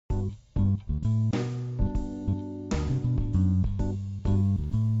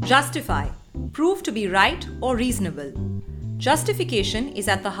Justify. Prove to be right or reasonable. Justification is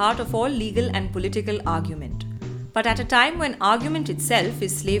at the heart of all legal and political argument. But at a time when argument itself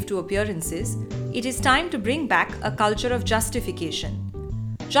is slave to appearances, it is time to bring back a culture of justification.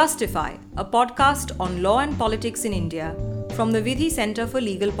 Justify, a podcast on law and politics in India from the Vidhi Center for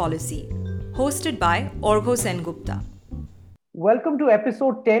Legal Policy, hosted by Orgho Sengupta. Welcome to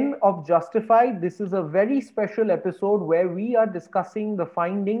episode 10 of Justified. This is a very special episode where we are discussing the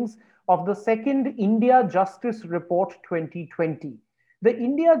findings of the second India Justice Report 2020. The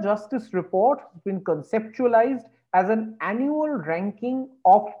India Justice Report has been conceptualized as an annual ranking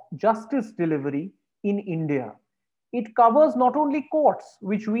of justice delivery in India. It covers not only courts,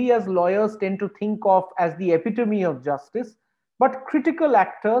 which we as lawyers tend to think of as the epitome of justice, but critical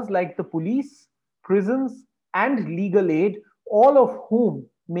actors like the police, prisons, and legal aid, all of whom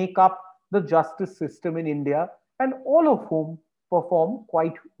make up the justice system in India and all of whom perform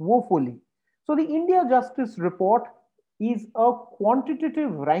quite woefully. So, the India Justice Report is a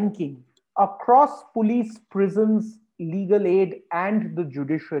quantitative ranking across police, prisons, legal aid, and the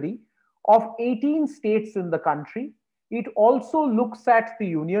judiciary of 18 states in the country. It also looks at the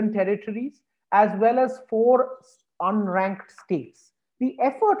union territories as well as four unranked states. The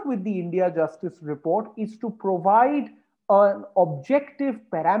effort with the India Justice Report is to provide an objective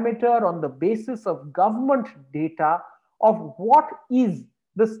parameter on the basis of government data of what is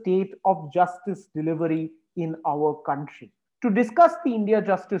the state of justice delivery in our country. To discuss the India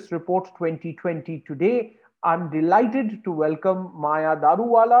Justice Report 2020 today, I'm delighted to welcome Maya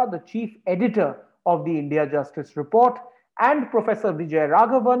Daruwala, the chief editor of the India Justice Report, and Professor Vijay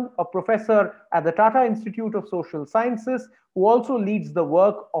Raghavan, a professor at the Tata Institute of Social Sciences, who also leads the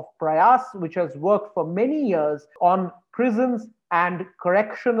work of Prayas, which has worked for many years on prisons and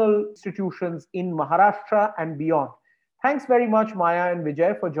correctional institutions in Maharashtra and beyond. Thanks very much, Maya and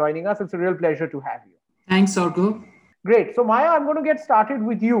Vijay, for joining us. It's a real pleasure to have you. Thanks, Orgho. Great. So, Maya, I'm going to get started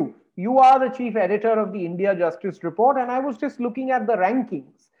with you. You are the chief editor of the India Justice Report, and I was just looking at the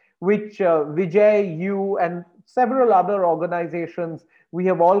rankings, which Vijay, you, and several other organizations, we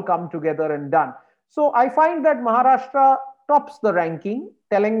have all come together and done. So, I find that Maharashtra tops the ranking.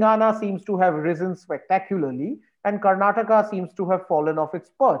 Telangana seems to have risen spectacularly, and Karnataka seems to have fallen off its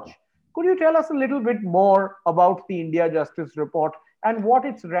perch. Could you tell us a little bit more about the India Justice Report and what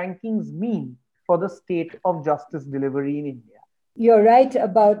its rankings mean for the state of justice delivery in India? You're right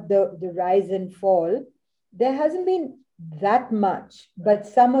about the rise and fall. There hasn't been that much, but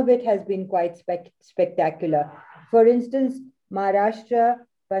some of it has been quite spectacular. For instance, Maharashtra,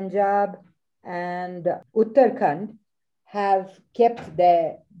 Punjab, and Uttarakhand have kept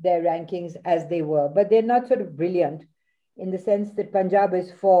their rankings as they were, but they're not sort of brilliant in the sense that Punjab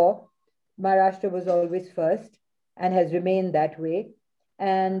is 4, Maharashtra was always first and has remained that way,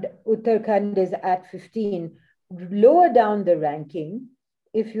 and Uttarakhand is at 15. Lower down the ranking,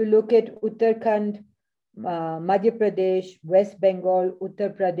 if you look at Uttarakhand, Madhya Pradesh, West Bengal,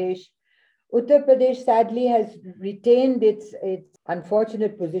 Uttar Pradesh sadly has retained its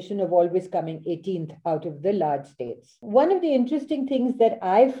unfortunate position of always coming 18th out of the large states. One of the interesting things that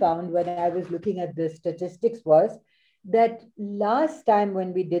I found when I was looking at the statistics was that last time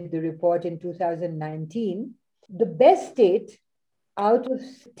when we did the report in 2019, the best state out of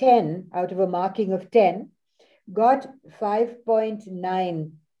 10, out of a marking of 10, got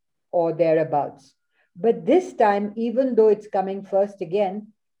 5.9 or thereabouts. But this time, even though it's coming first again,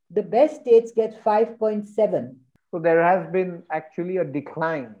 the best states get 5.7. So there has been actually a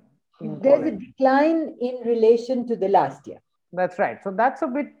decline. There's a decline in relation to the last year. That's right. So that's a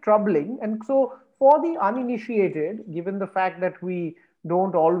bit troubling. And so for the uninitiated, given the fact that we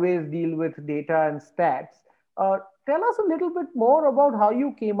don't always deal with data and stats, tell us a little bit more about how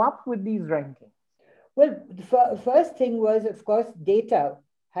you came up with these rankings. Well, the first thing was, of course, data.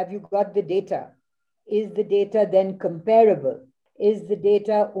 Have you got the data? Is the data then comparable? Is the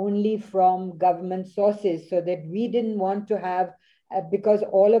data only from government sources? So that we didn't want to have, because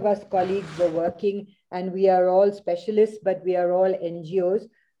all of us colleagues were working and we are all specialists, but we are all NGOs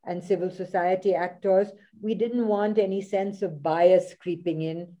and civil society actors. We didn't want any sense of bias creeping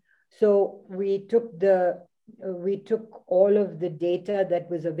in. So we took all of the data that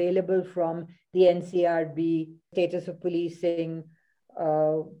was available from the NCRB, status of policing,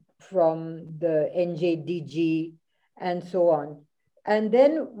 from the NJDG, and so on. And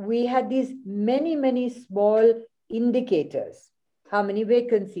then we had these many, many small indicators. How many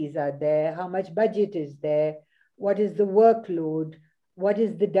vacancies are there? How much budget is there? What is the workload? What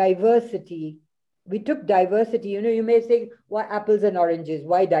is the diversity? We took diversity. You may say, why apples and oranges?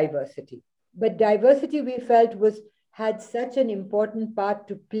 Why diversity? But diversity, we felt, was had such an important part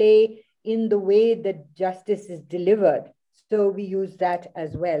to play in the way that justice is delivered. So we use that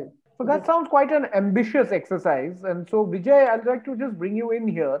as well. So that sounds quite an ambitious exercise. And so, Vijay, I'd like to just bring you in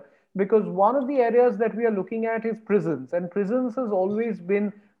here because one of the areas that we are looking at is prisons. And prisons has always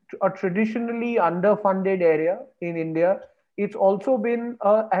been a traditionally underfunded area in India. It's also been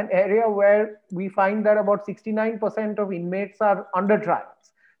an area where we find that about 69% of inmates are under trials.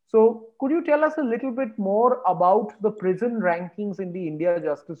 So, could you tell us a little bit more about the prison rankings in the India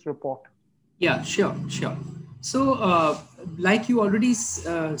Justice Report? Yeah, sure, sure. So, like you already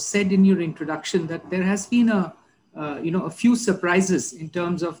said in your introduction, that there has been a few surprises in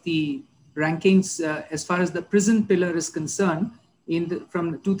terms of the rankings as far as the prison pillar is concerned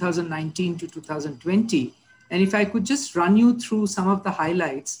from 2019 to 2020. And if I could just run you through some of the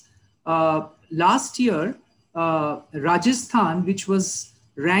highlights, last year, Rajasthan, which was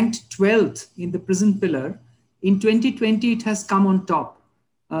ranked 12th in the prison pillar, in 2020 it has come on top.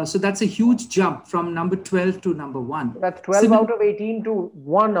 So that's a huge jump from number 12 to number 1. That's 12 out of 18 to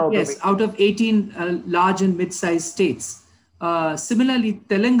 1 out of 18. Yes, out of 18 large and mid-sized states. Similarly,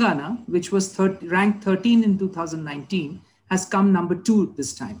 Telangana, which was ranked 13 in 2019, has come number 2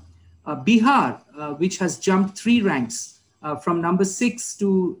 this time. Bihar, which has jumped 3 ranks from number 6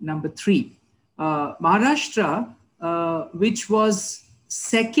 to number 3. Maharashtra, which was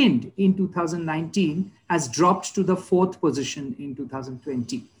second in 2019, has dropped to the 4th position in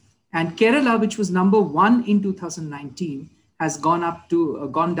 2020. And Kerala, which was number 1 in 2019, has gone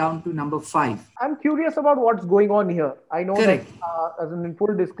down to number 5. I'm curious about what's going on here. I know Correct. that, as in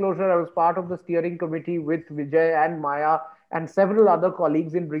full disclosure, I was part of the steering committee with Vijay and Maya and several other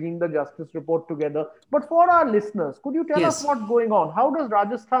colleagues in bringing the justice report together. But for our listeners, could you tell us what's going on? How does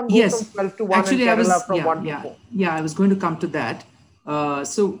Rajasthan go from 12 to 1 Actually, and Kerala from 1 to 4? Yeah, I was going to come to that.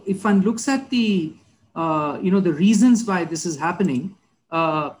 So if one looks at the reasons why this is happening,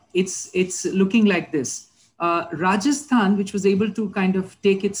 it's looking like this. Rajasthan, which was able to kind of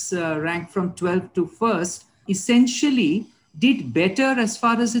take its rank from 12 to 1st, essentially did better as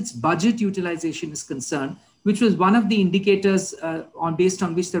far as its budget utilization is concerned, which was one of the indicators based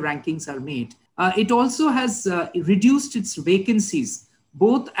on which the rankings are made. It also has reduced its vacancies,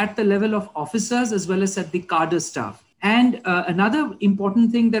 both at the level of officers as well as at the cadre staff. And another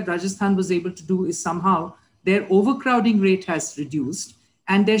important thing that Rajasthan was able to do is somehow their overcrowding rate has reduced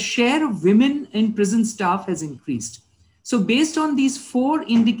and their share of women in prison staff has increased. So based on these 4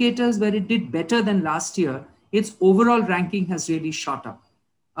 indicators where it did better than last year, its overall ranking has really shot up.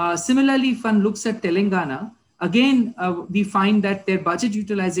 Similarly, if one looks at Telangana, again, we find that their budget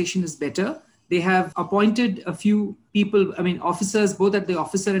utilization is better. They have appointed a few people, officers, both at the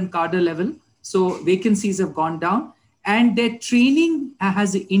officer and cadre level. So vacancies have gone down and their training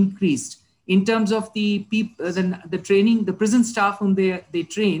has increased in terms of the training, the prison staff whom they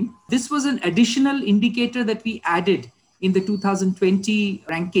train. This was an additional indicator that we added in the 2020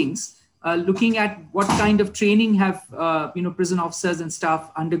 rankings, looking at what kind of training have prison officers and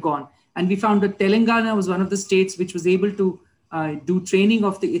staff undergone. And we found that Telangana was one of the states which was able to do training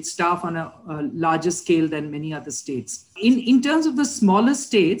of its staff on a larger scale than many other states. In terms of the smaller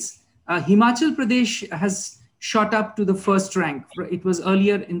states, Himachal Pradesh has shot up to the 1st rank. It was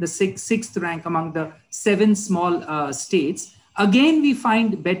earlier in the 6th rank among the 7 small states. Again, we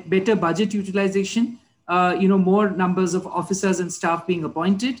find better budget utilization, more numbers of officers and staff being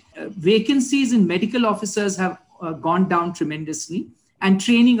appointed. Vacancies in medical officers have gone down tremendously. And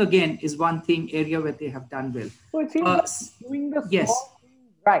training, again, is one area where they have done well. So it seems like doing the small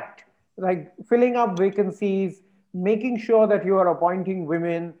things right, like filling up vacancies, making sure that you are appointing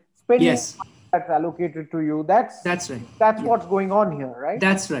women, spending money that's allocated to you. That's right. That's what's going on here, right?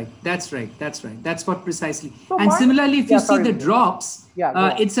 That's right. That's what precisely. So and similarly, if you see the drops,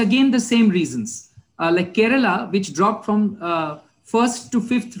 it's again the same reasons. Like Kerala, which dropped from 1st to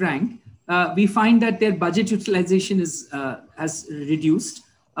 5th rank, we find that their budget utilization has reduced.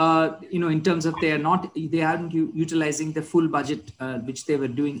 In terms of they aren't utilizing the full budget which they were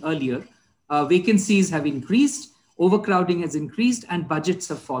doing earlier. Vacancies have increased, overcrowding has increased, and budgets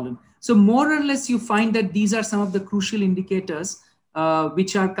have fallen. So more or less, you find that these are some of the crucial indicators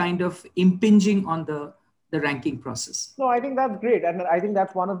which are kind of impinging on the ranking process. No, I think that's great. And I think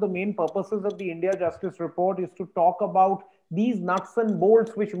that's one of the main purposes of the India Justice Report is to talk about these nuts and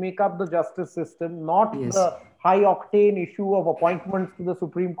bolts which make up the justice system, not the high octane issue of appointments to the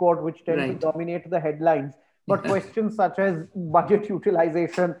Supreme Court, which tend to dominate the headlines, but questions such as budget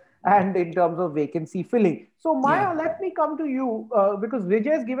utilization and in terms of vacancy filling. So, Yeah. Maya, let me come to you because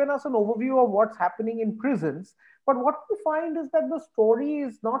Vijay has given us an overview of what's happening in prisons. But what we find is that the story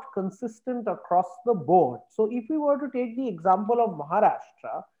is not consistent across the board. So, if we were to take the example of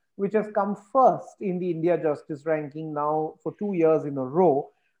Maharashtra, which has come first in the India Justice ranking now for 2 years in a row,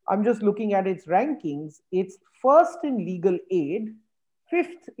 I'm just looking at its rankings. It's first in legal aid,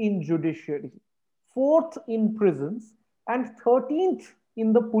 fifth in judiciary, fourth in prisons, and 13th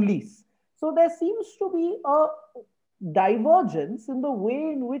in the police. So there seems to be a divergence in the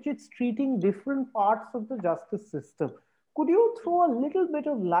way in which it's treating different parts of the justice system. Could you throw a little bit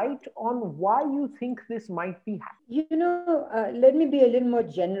of light on why you think this might be happening? Let me be a little more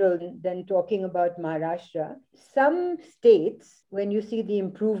general than talking about Maharashtra. Some states, when you see the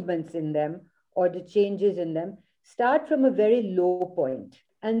improvements in them or the changes in them, start from a very low point.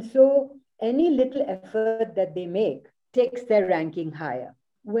 And so any little effort that they make takes their ranking higher.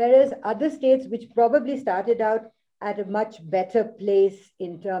 Whereas other states, which probably started out at a much better place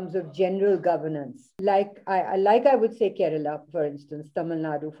in terms of general governance, like I would say Kerala, for instance, Tamil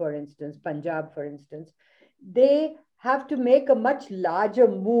Nadu, for instance, Punjab, for instance, they have to make a much larger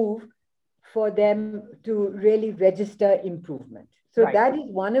move for them to really register improvement. So Right. that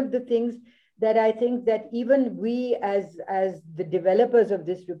is one of the things that I think that even we as the developers of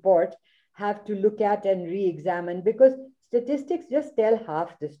this report have to look at and re-examine, because statistics just tell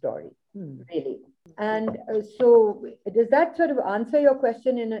half the story, really. And so does that sort of answer your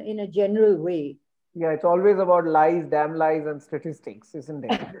question in a general way? Yeah, it's always about lies, damn lies, and statistics, isn't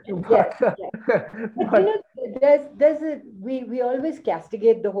it? Yes, But, yes. But but we always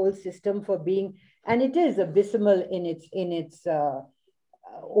castigate the whole system for being, and it is abysmal in its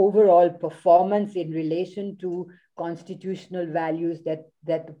overall performance in relation to constitutional values that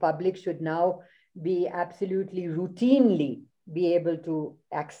the public should now be absolutely routinely be able to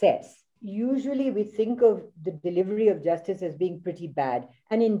access. Usually we think of the delivery of justice as being pretty bad,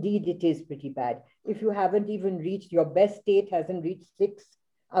 and indeed it is pretty bad. If you haven't even reached, your best state hasn't reached 6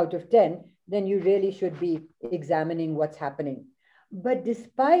 out of 10, then you really should be examining what's happening. But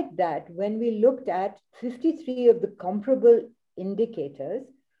despite that, when we looked at 53 of the comparable indicators,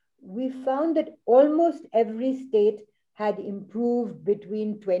 we found that almost every state had improved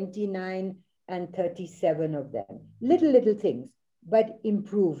between 29 and 37 of them. Little things, but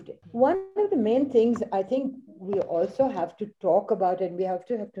improved. One of the main things I think we also have to talk about, and we have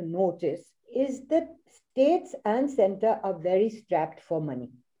to notice, is that states and center are very strapped for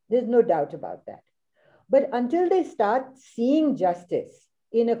money. There's no doubt about that. But until they start seeing justice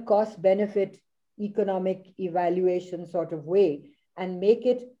in a cost benefit economic evaluation sort of way and make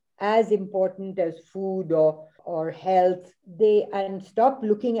it as important as food or health, they and stop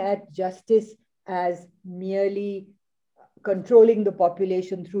looking at justice as merely controlling the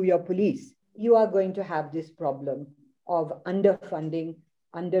population through your police, you are going to have this problem of underfunding,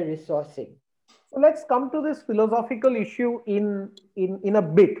 under resourcing. so let's come to this philosophical issue in a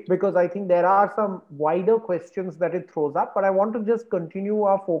bit, because I think there are some wider questions that it throws up. But I want to just continue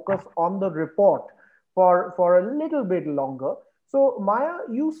our focus on the report for a little bit longer. So Maya,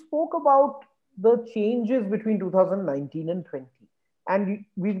 you spoke about the changes between 2019 and 20, and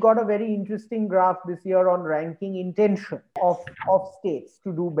we've got a very interesting graph this year on ranking intention of states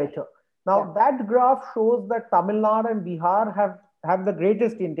to do better. Yeah. Now that graph shows that Tamil Nadu and Bihar have the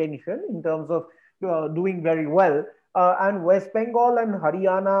greatest intention in terms of doing very well. And West Bengal and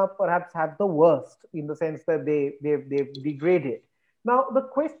Haryana perhaps have the worst in the sense that they've degraded. Now, the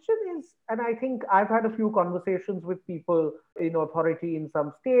question is, and I think I've had a few conversations with people in authority in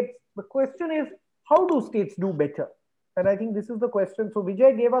some states. The question is, how do states do better? And I think this is the question. So,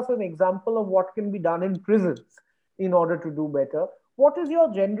 Vijay gave us an example of what can be done in prisons in order to do better. What is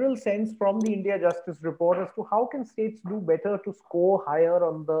your general sense from the India Justice Report as to how can states do better to score higher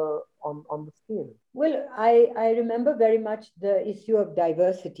on the scale? Well, I remember very much the issue of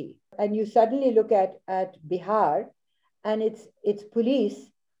diversity. And you suddenly look at Bihar, and its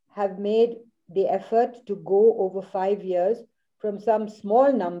police have made the effort to go over 5 years from some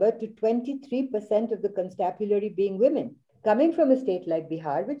small number to 23% of the constabulary being women. Coming from a state like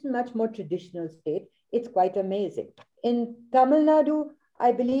Bihar, which is a much more traditional state, it's quite amazing. In Tamil Nadu,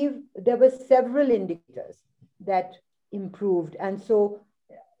 I believe there were several indicators that improved, and so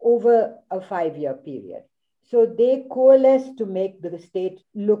over a 5 year period. So they coalesce to make the state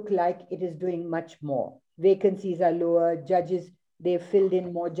look like it is doing much more. Vacancies are lower, judges, they've filled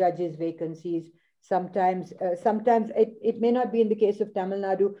in more judges' vacancies. Sometimes it may not be in the case of Tamil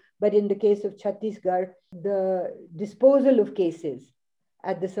Nadu, but in the case of Chhattisgarh, the disposal of cases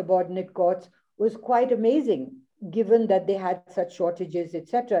at the subordinate courts was quite amazing. given that they had such shortages,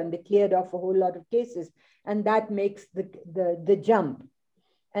 etc., and they cleared off a whole lot of cases, and that makes the jump.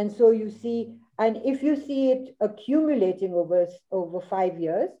 And so you see, and if you see it accumulating over 5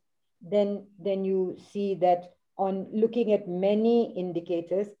 years, then you see that on looking at many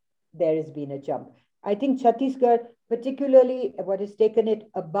indicators, there has been a jump. I think Chhattisgarh, particularly what has taken it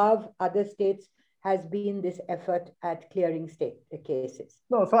above other states, has been this effort at clearing state cases.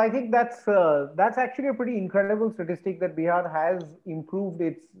 No, so I think that's actually a pretty incredible statistic that Bihar has improved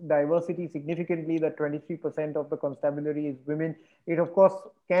its diversity significantly. That 23% of the constabulary is women. It of course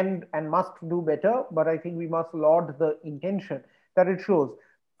can and must do better, but I think we must laud the intention that it shows.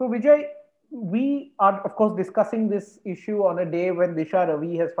 So Vijay, we are of course discussing this issue on a day when Disha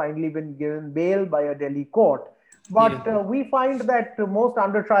Ravi has finally been given bail by a Delhi court. But Yeah. we find that most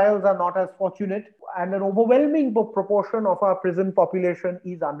under trials are not as fortunate, and an overwhelming proportion of our prison population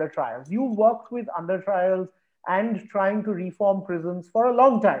is under trials. You've worked with under trials and trying to reform prisons for a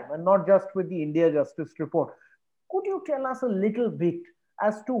long time, and not just with the India Justice Report. Could you tell us a little bit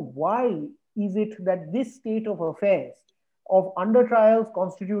as to why is it that this state of affairs of under trials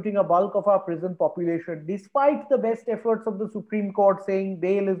constituting a bulk of our prison population, despite the best efforts of the Supreme Court saying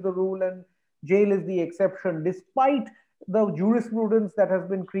bail is the rule and jail is the exception, despite the jurisprudence that has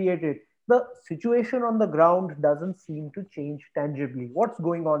been created, the situation on the ground doesn't seem to change tangibly. What's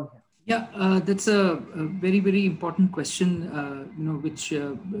going on here? Yeah, that's a very, very important question, which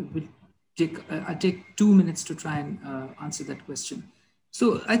will I take 2 minutes to try and answer that question.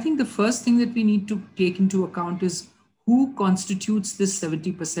 So I think the first thing that we need to take into account is who constitutes this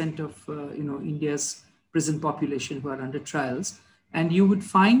 70% of India's prison population who are under trials. And you would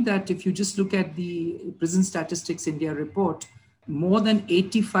find that if you just look at the Prison Statistics India report, more than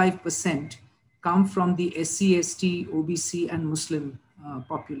 85% come from the SC, ST, OBC, and Muslim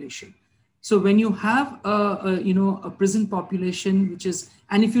population. So when you have a prison population which is,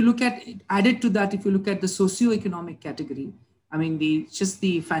 and if you look at added to that, if you look at the socioeconomic category, I mean just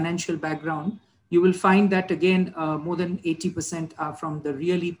the financial background, you will find that again more than 80% are from the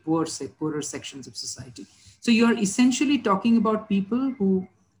really poorer sections of society. So you're essentially talking about people who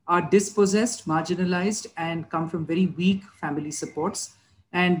are dispossessed, marginalized, and come from very weak family supports.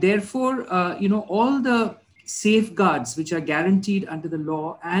 And therefore, all the safeguards which are guaranteed under the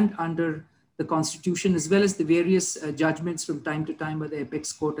law and under the constitution, as well as the various judgments from time to time by the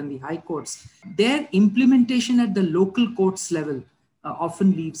apex court and the high courts, their implementation at the local courts level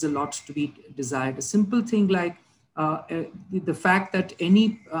often leaves a lot to be desired. A simple thing like the fact that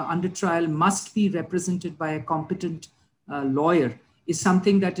any under trial must be represented by a competent lawyer is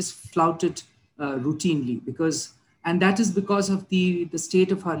something that is flouted routinely, and that is because of the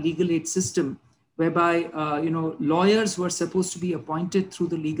state of our legal aid system, whereby lawyers were supposed to be appointed through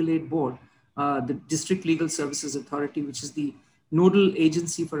the Legal Aid Board, the District Legal Services Authority, which is the nodal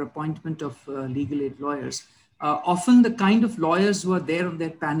agency for appointment of legal aid lawyers. Often the kind of lawyers who are there on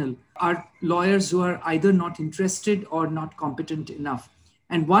their panel are lawyers who are either not interested or not competent enough.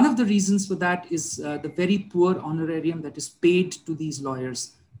 And one of the reasons for that is the very poor honorarium that is paid to these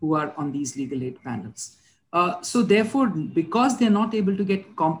lawyers who are on these legal aid panels. So therefore, because they're not able to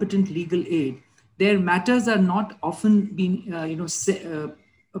get competent legal aid, their matters are not often being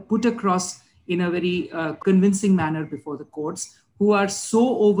put across in a very convincing manner before the courts, who are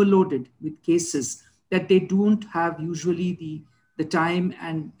so overloaded with cases that they don't have usually the time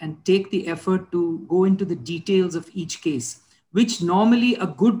and take the effort to go into the details of each case, which normally a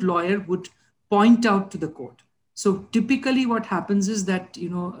good lawyer would point out to the court. So typically what happens is that,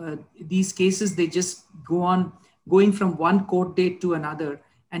 these cases, they just go on going from one court date to another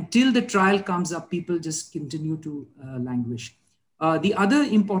until the trial comes up, people just continue to languish. The other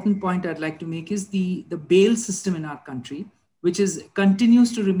important point I'd like to make is the bail system in our country, which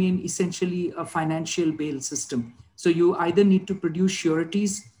continues to remain essentially a financial bail system. So you either need to produce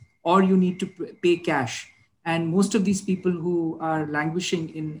sureties or you need to pay cash. And most of these people who are languishing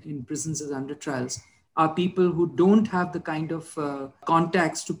in prisons as under trials are people who don't have the kind of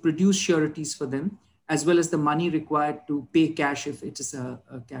contacts to produce sureties for them, as well as the money required to pay cash if it is a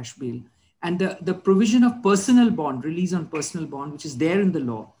cash bail. And the provision of personal bond, release on personal bond, which is there in the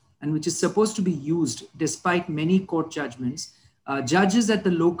law, and which is supposed to be used despite many court judgments, judges at the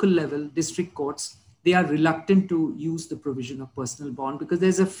local level, district courts, they are reluctant to use the provision of personal bond because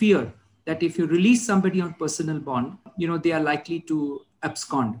there's a fear that if you release somebody on personal bond, they are likely to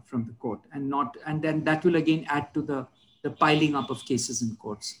abscond from the court and then that will again add to the piling up of cases in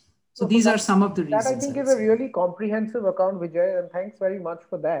courts. So these are some of the reasons. That I think is a really comprehensive account, Vijay, and thanks very much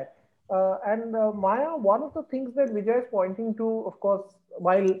for that. Maya, one of the things that Vijay is pointing to, of course,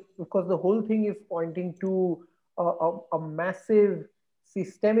 while of course the whole thing is pointing to a massive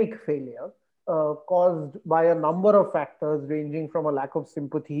systemic failure caused by a number of factors ranging from a lack of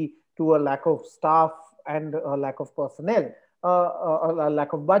sympathy to a lack of staff and a lack of personnel, a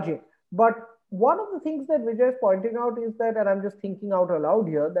lack of budget. But one of the things that Vijay is pointing out is that, and I'm just thinking out aloud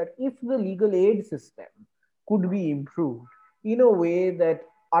here, that if the legal aid system could be improved in a way that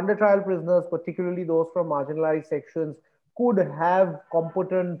under trial prisoners, particularly those from marginalized sections, could have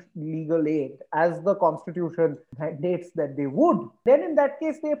competent legal aid as the constitution mandates that they would, then in that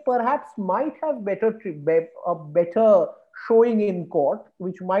case they perhaps might have a better showing in court,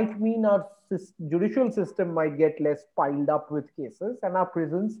 which might mean our judicial system might get less piled up with cases and our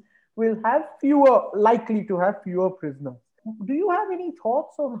prisons will have fewer, likely to have fewer prisoners. Do you have any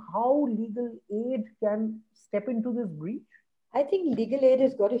thoughts on how legal aid can step into this breach? I think legal aid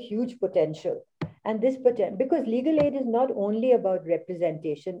has got a huge potential. And this potential, because legal aid is not only about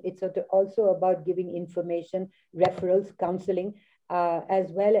representation, it's also about giving information, referrals, counseling,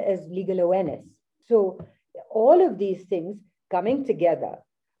 as well as legal awareness. So all of these things coming together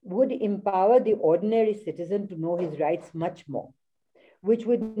would empower the ordinary citizen to know his rights much more, which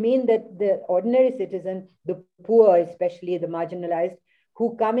would mean that the ordinary citizen, the poor, especially the marginalized,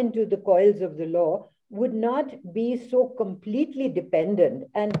 who come into the coils of the law, would not be so completely dependent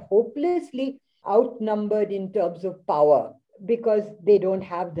and hopelessly outnumbered in terms of power because they don't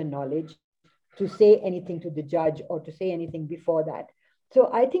have the knowledge to say anything to the judge or to say anything before that. So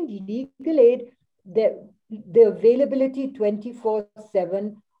I think legal aid, the availability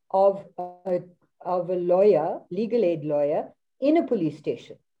 24/7 of a lawyer, legal aid lawyer, in a police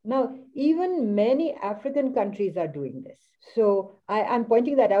station. Now, even many African countries are doing this. So I'm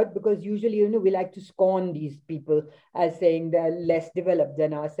pointing that out because usually, we like to scorn these people as saying they're less developed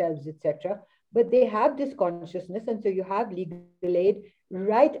than ourselves, etc. But they have this consciousness, and so you have legal aid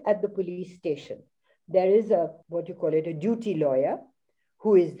right at the police station. There is what you call it, a duty lawyer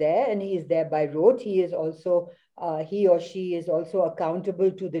who is there, and he is there by rote. He is also, he or she is also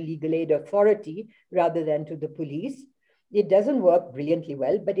accountable to the legal aid authority rather than to the police. It doesn't work brilliantly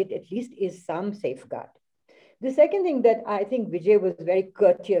well, but it at least is some safeguard. The second thing that I think Vijay was very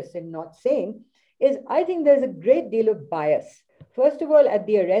courteous in not saying is I think there's a great deal of bias. First of all, at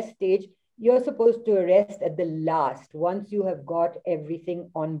the arrest stage, you're supposed to arrest at the last, once you have got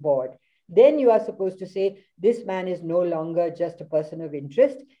everything on board. Then you are supposed to say, this man is no longer just a person of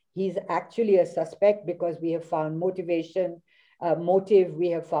interest. He's actually a suspect because we have found motive, we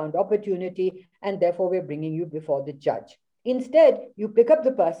have found opportunity, and therefore we're bringing you before the judge. Instead, you pick up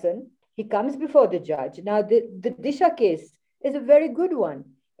the person, he comes before the judge. Now, the Disha case is a very good one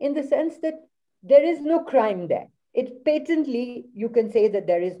in the sense that there is no crime there. It patently, you can say that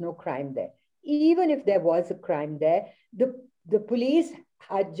there is no crime there. Even if there was a crime there, the police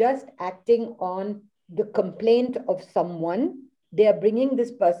are just acting on the complaint of someone. They are bringing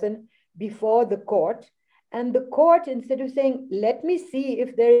this person before the court. And the court, instead of saying, let me see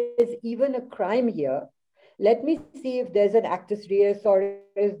if there is even a crime here, let me see if there's an actus reus or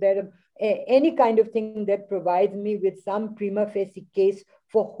is there any kind of thing that provides me with some prima facie case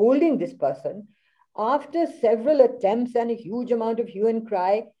for holding this person. After several attempts and a huge amount of hue and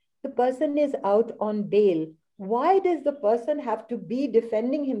cry, the person is out on bail. Why does the person have to be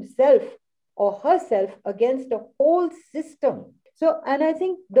defending himself or herself against a whole system? So, and I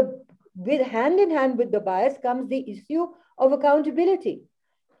think with hand in hand with the bias comes the issue of accountability.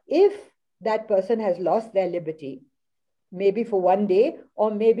 If that person has lost their liberty, maybe for one day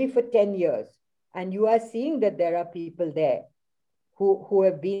or maybe for 10 years, and you are seeing that there are people there who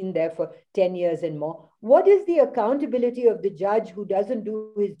have been there for 10 years and more, what is the accountability of the judge who doesn't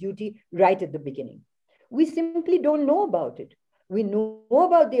do his duty right at the beginning? We simply don't know about it. We know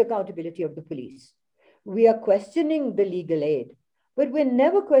about the accountability of the police. We are questioning the legal aid, but we're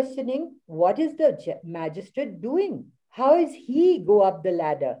never questioning what is the magistrate doing? How is he go up the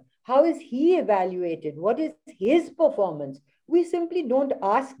ladder? How is he evaluated? What is his performance? We simply don't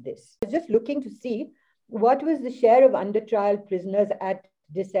ask this. I was just looking to see what was the share of under trial prisoners at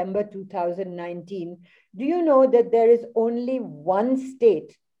December 2019. Do you know that there is only one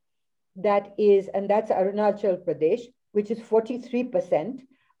state that is, and that's Arunachal Pradesh, which is 43%.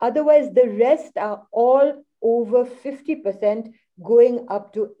 Otherwise, the rest are all over 50%, going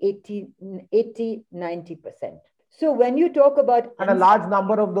up to 80, 90%. So when you talk about... And a large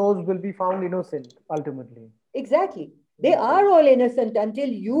number of those will be found innocent, ultimately. Exactly. They are all innocent until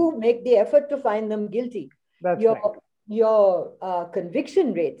you make the effort to find them guilty. That's right. Your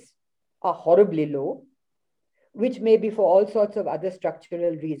conviction rates are horribly low, which may be for all sorts of other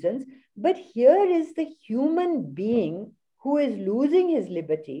structural reasons. But here is the human being who is losing his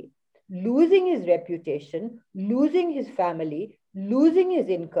liberty losing his reputation, losing his family, losing his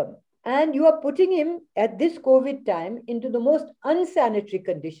income. And you are putting him at this COVID time into the most unsanitary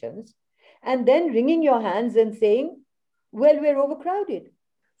conditions and then wringing your hands and saying, well, we're overcrowded.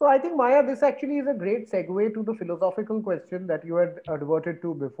 So I think, Maya, this actually is a great segue to the philosophical question that you had adverted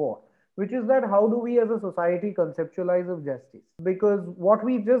to before, which is that how do we as a society conceptualize of justice? Because what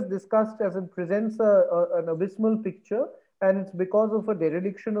we just discussed as it presents an abysmal picture, and it's because of a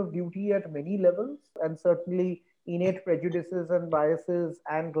dereliction of duty at many levels, and certainly innate prejudices and biases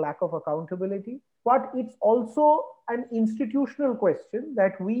and lack of accountability. But it's also an institutional question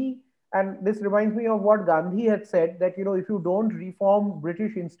that we, and this reminds me of what Gandhi had said, that if you don't reform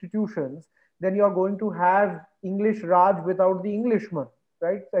British institutions, then you're going to have English Raj without the Englishman,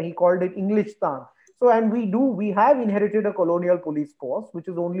 right? So he called it Englistan. So, and we have inherited a colonial police force, which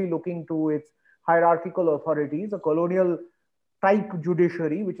is only looking to its hierarchical authorities, a colonial type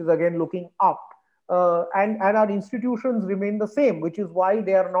judiciary, which is again looking up. And our institutions remain the same, which is why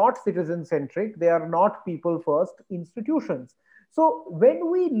they are not citizen centric, they are not people first institutions. So when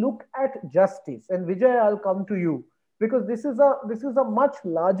we look at justice, and Vijay, I'll come to you, because this is a much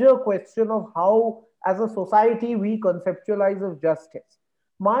larger question of how, as a society, we conceptualize of justice.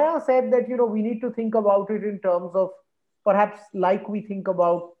 Maya said that we need to think about it in terms of perhaps like we think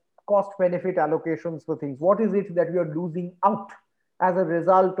about cost benefit allocations for things. What is it that we are losing out as a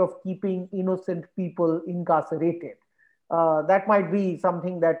result of keeping innocent people incarcerated? That might be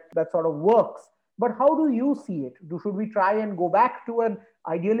something that sort of works. But how do you see it? Should we try and go back to an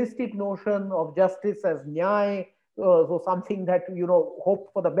idealistic notion of justice as nyay, so something that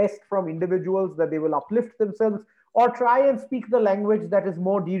hope for the best from individuals, that they will uplift themselves, or try and speak the language that is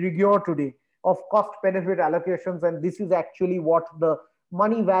more de rigueur today of cost benefit allocations, and this is actually what the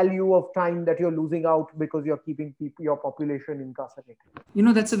money value of time that you're losing out because you're keeping your population incarcerated?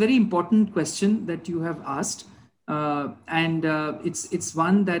 That's a very important question that you have asked, and it's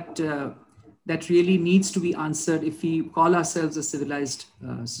one that really needs to be answered if we call ourselves a civilized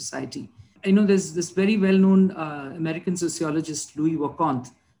society. There's this very well-known American sociologist, Louis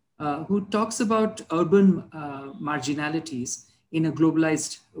Wacquant, who talks about urban marginalities in a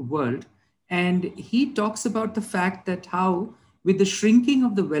globalized world. And he talks about the fact that how, with the shrinking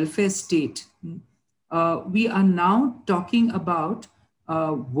of the welfare state, we are now talking about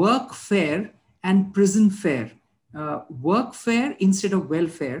workfare and prison fare. Workfare instead of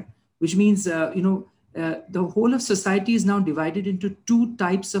welfare, which means, the whole of society is now divided into two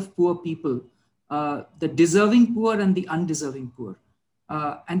types of poor people, the deserving poor and the undeserving poor.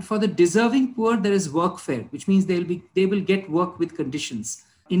 And for the deserving poor, there is workfare, which means they will get work with conditions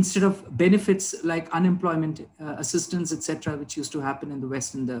instead of benefits like unemployment assistance, etc., which used to happen in the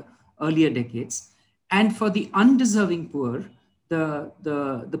West in the earlier decades. And for the undeserving poor,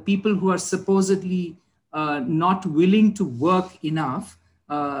 the people who are supposedly not willing to work enough,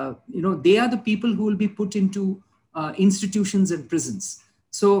 they are the people who will be put into institutions and prisons.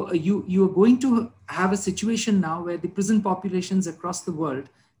 So you are going to have a situation now where the prison populations across the world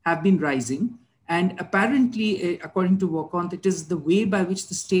have been rising. And apparently, according to Wacquant, it is the way by which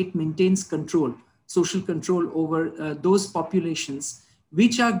the state maintains control, social control over those populations,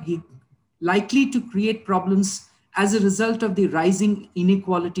 which are likely to create problems as a result of the rising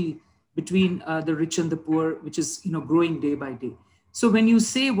inequality between the rich and the poor, which is growing day by day. So when you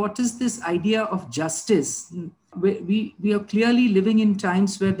say, what is this idea of justice? We are clearly living in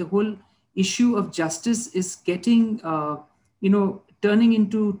times where the whole issue of justice is getting, turning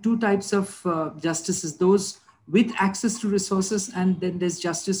into two types of justices, those with access to resources, and then there's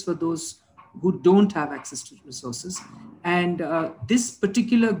justice for those who don't have access to resources. And this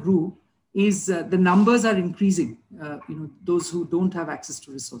particular group is, the numbers are increasing, those who don't have access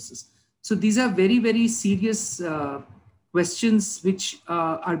to resources. So these are very, very serious questions which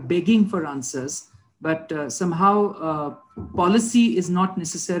are begging for answers, but somehow policy is not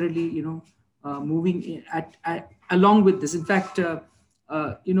necessarily, moving along with this. In fact,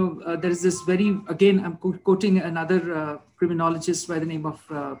 there is this again, I'm quoting another criminologist by the name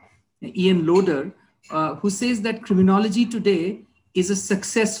of Ian Loader, who says that criminology today is a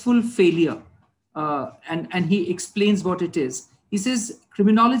successful failure. And he explains what it is. He says,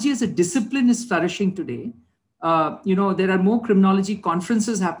 criminology as a discipline is flourishing today. There are more criminology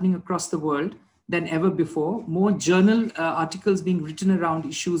conferences happening across the world than ever before, more journal articles being written around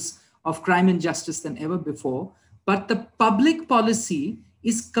issues of crime and justice than ever before. But the public policy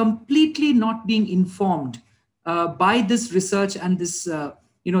is completely not being informed by this research and this, the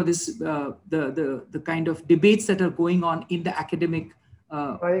kind of debates that are going on in the academic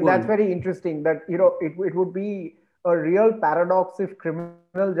I think that's very interesting. That it would be a real paradox if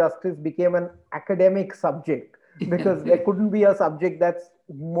criminal justice became an academic subject, because there couldn't be a subject that's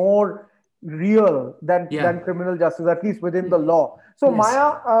more real Yeah. than criminal justice, at least within the law. So Yes.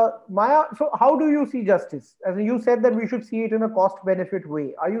 Maya, so how do you see justice? As you said that we should see it in a cost benefit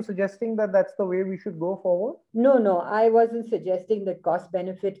way. Are you suggesting that that's the way we should go forward? No, no, I wasn't suggesting that cost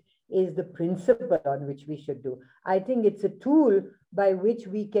benefit is the principle on which we should do. I think it's a tool by which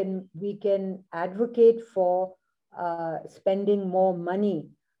we can advocate for spending more money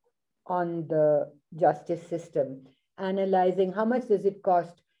on the justice system, analyzing how much does it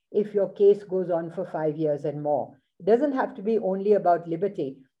cost if your case goes on for 5 years and more. It doesn't have to be only about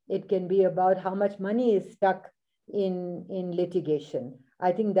liberty. It can be about how much money is stuck in litigation.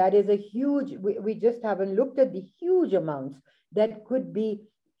 I think that is a huge, we just haven't looked at the huge amounts that could be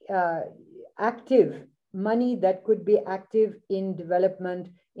uh, active, money that could be active in development,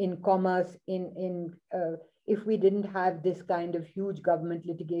 in commerce, in if we didn't have this kind of huge government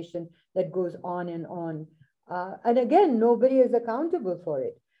litigation that goes on and on. And again, nobody is accountable for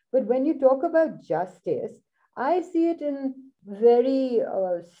it. But when you talk about justice, I see it in very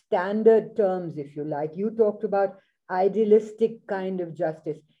standard terms, if you like. You talked about idealistic kind of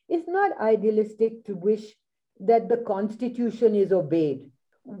justice. It's not idealistic to wish that the Constitution is obeyed.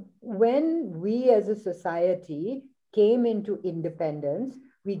 When we as a society came into independence,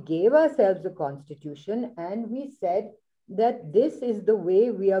 we gave ourselves a constitution and we said that this is the way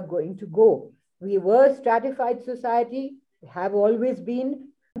we are going to go. We were a stratified society, have always been,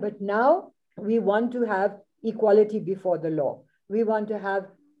 but now we want to have equality before the law. We want to have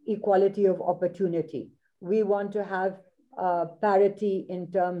equality of opportunity. We want to have parity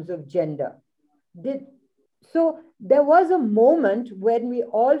in terms of gender. Did, so there was a moment when we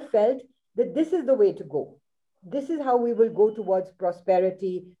all felt that this is the way to go. This is how we will go towards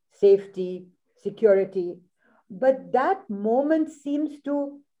prosperity, safety, security. But that moment seems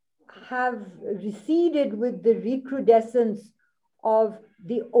to have receded with the recrudescence of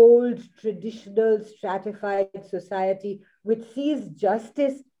the old traditional stratified society, which sees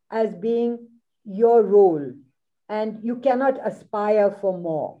justice as being your role and you cannot aspire for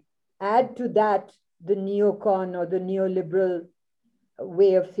more. Add to that the neocon or the neoliberal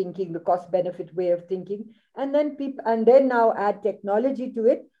way of thinking, the cost benefit way of thinking, and then now add technology to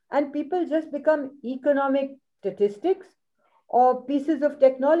it, and people just become economic statistics or pieces of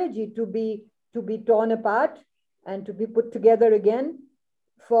technology to be torn apart and to be put together again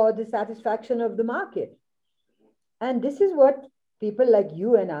for the satisfaction of the market. And this is what people like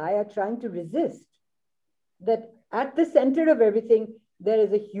you and I are trying to resist, that at the center of everything there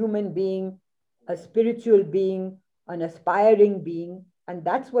is a human being, a spiritual being, an aspiring being, and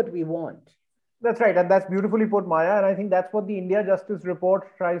that's what we want. That's right, and that's beautifully put, Maya. And I think that's what the India Justice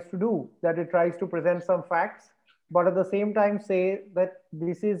Report tries to do, that it tries to present some facts, but at the same time say that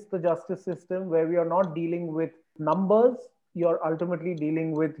this is the justice system where we are not dealing with numbers, you're ultimately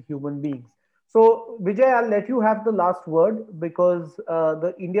dealing with human beings. So, Vijay, I'll let you have the last word, because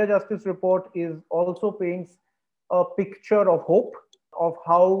the India Justice Report is also paints a picture of hope of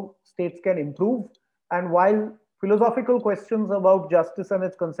how states can improve. And while philosophical questions about justice and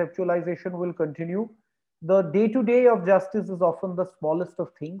its conceptualization will continue, the day to day of justice is often the smallest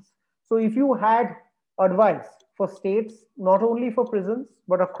of things. So, if you had advice for states, not only for prisons,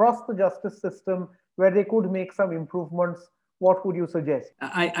 but across the justice system, where they could make some improvements, what would you suggest?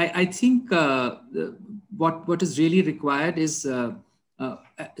 I think what is really required is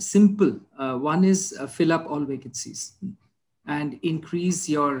simple. One is fill up all vacancies and increase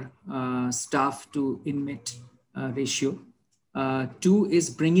your staff to inmate ratio. Two is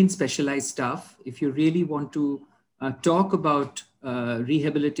bring in specialized staff. If you really want to talk about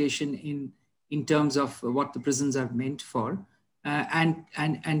rehabilitation in terms of what the prisons are meant for, and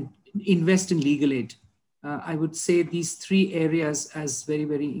invest in legal aid. I would say these three areas as very,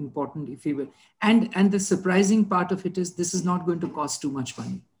 very important, if you will. And the surprising part of it is this is not going to cost too much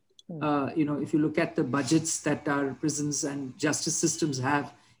money. If you look at the budgets that our prisons and justice systems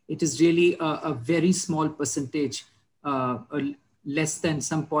have, it is really a very small percentage, less than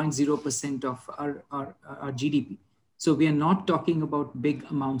some 0.0% of our GDP. So we are not talking about big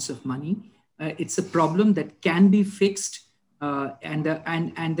amounts of money. It's a problem that can be fixed, and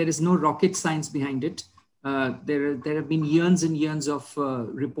there is no rocket science behind it. There have been years and years of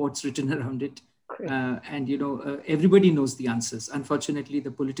reports written around it. Everybody knows the answers. Unfortunately,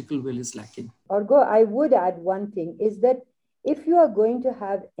 the political will is lacking. Argo, I would add one thing is that if you are going to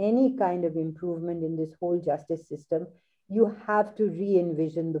have any kind of improvement in this whole justice system, you have to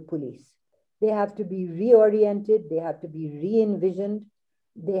re-envision the police. They have to be reoriented, they have to be re-envisioned,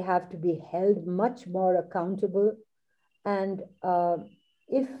 they have to be held much more accountable And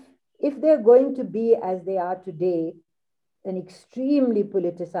if they're going to be, as they are today, an extremely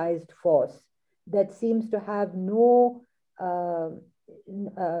politicized force that seems to have no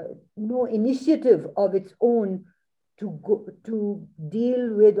initiative of its own to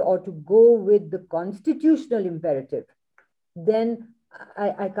deal with or to go with the constitutional imperative, then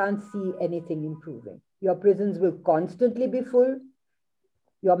I can't see anything improving. Your prisons will constantly be full.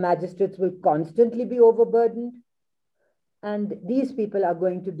 Your magistrates will constantly be overburdened. And these people are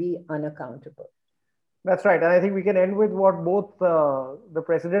going to be unaccountable. That's right. And I think we can end with what both the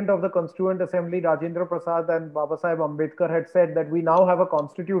President of the Constituent Assembly, Rajendra Prasad, and Babasaheb Ambedkar had said, that we now have a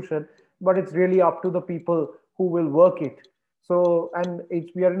constitution, but it's really up to the people who will work it. So, and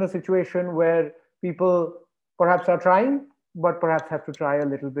we are in a situation where people perhaps are trying, but perhaps have to try a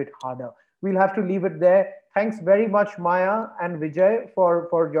little bit harder. We'll have to leave it there. Thanks very much, Maya and Vijay,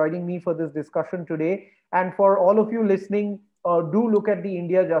 for joining me for this discussion today. And for all of you listening, do look at the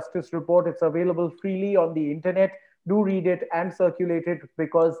India Justice Report. It's available freely on the internet. Do read it and circulate it,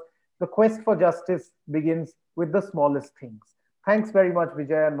 because the quest for justice begins with the smallest things. Thanks very much,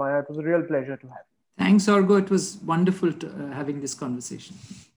 Vijay and Maya. It was a real pleasure to have you. Thanks, Argo. It was wonderful having this conversation.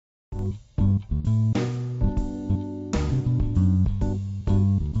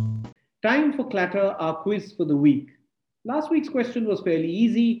 Time for Clatter, our quiz for the week. Last week's question was fairly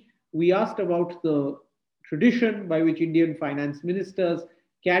easy. We asked about the tradition by which Indian finance ministers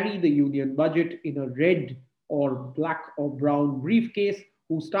carry the union budget in a red or black or brown briefcase,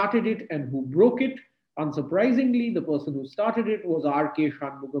 who started it and who broke it. Unsurprisingly, the person who started it was R.K.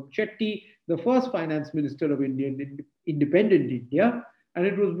 Shanmugam Chetty, the first finance minister of independent India, and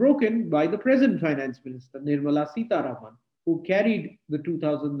it was broken by the present finance minister, Nirmala Sitharaman, who carried the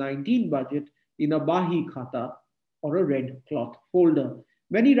 2019 budget in a Bahi Khata, or a red cloth folder.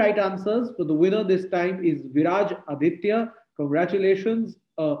 Many right answers, but the winner this time is Viraj Aditya. Congratulations,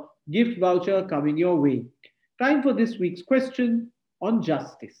 a gift voucher coming your way. Time for this week's question on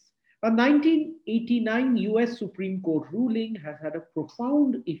justice. A 1989 US Supreme Court ruling has had a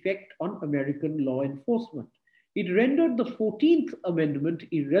profound effect on American law enforcement. It rendered the 14th Amendment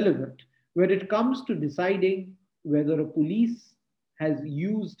irrelevant when it comes to deciding whether a police has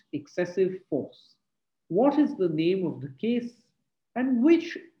used excessive force. What is the name of the case, and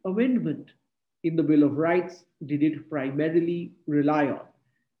which amendment in the Bill of Rights did it primarily rely on?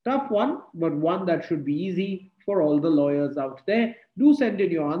 Tough one, but one that should be easy for all the lawyers out there. Do send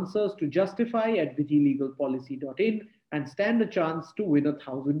in your answers to justify@vithilegalpolicy.in and stand a chance to win a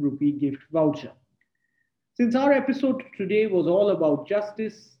 1,000 rupee gift voucher. Since our episode today was all about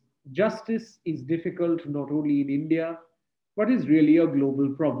justice, justice is difficult not only in India, but is really a global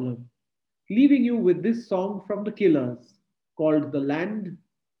problem. Leaving you with this song from the Killers called The Land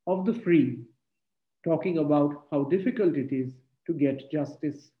of the Free, talking about how difficult it is to get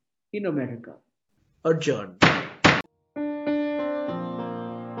justice in America. Adjourned.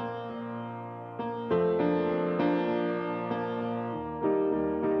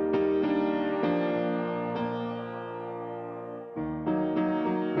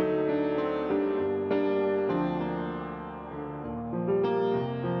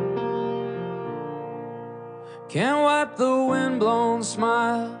 Can't wipe the windblown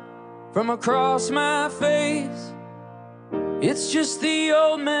smile from across my face. It's just the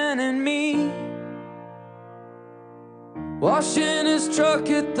old man and me, washing his truck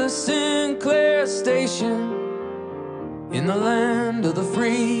at the Sinclair station in the land of the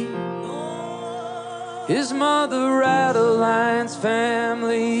free. His mother, Adeline's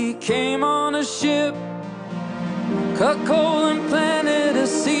family, came on a ship, cut coal and planted a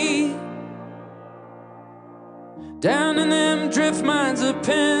seed down in them drift mines of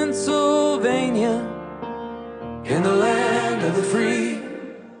Pennsylvania, in the land of the free.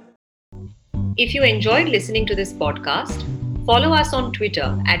 If you enjoyed listening to this podcast, follow us on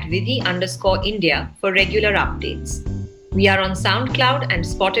Twitter @Vidhi_India for regular updates. We are on SoundCloud and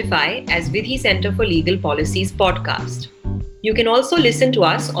Spotify as Vidhi Center for Legal Policy's podcast. You can also listen to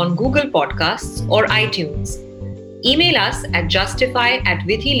us on Google Podcasts or iTunes. Email us at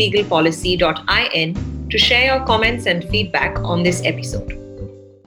justify@vithilegalpolicy.in to share your comments and feedback on this episode.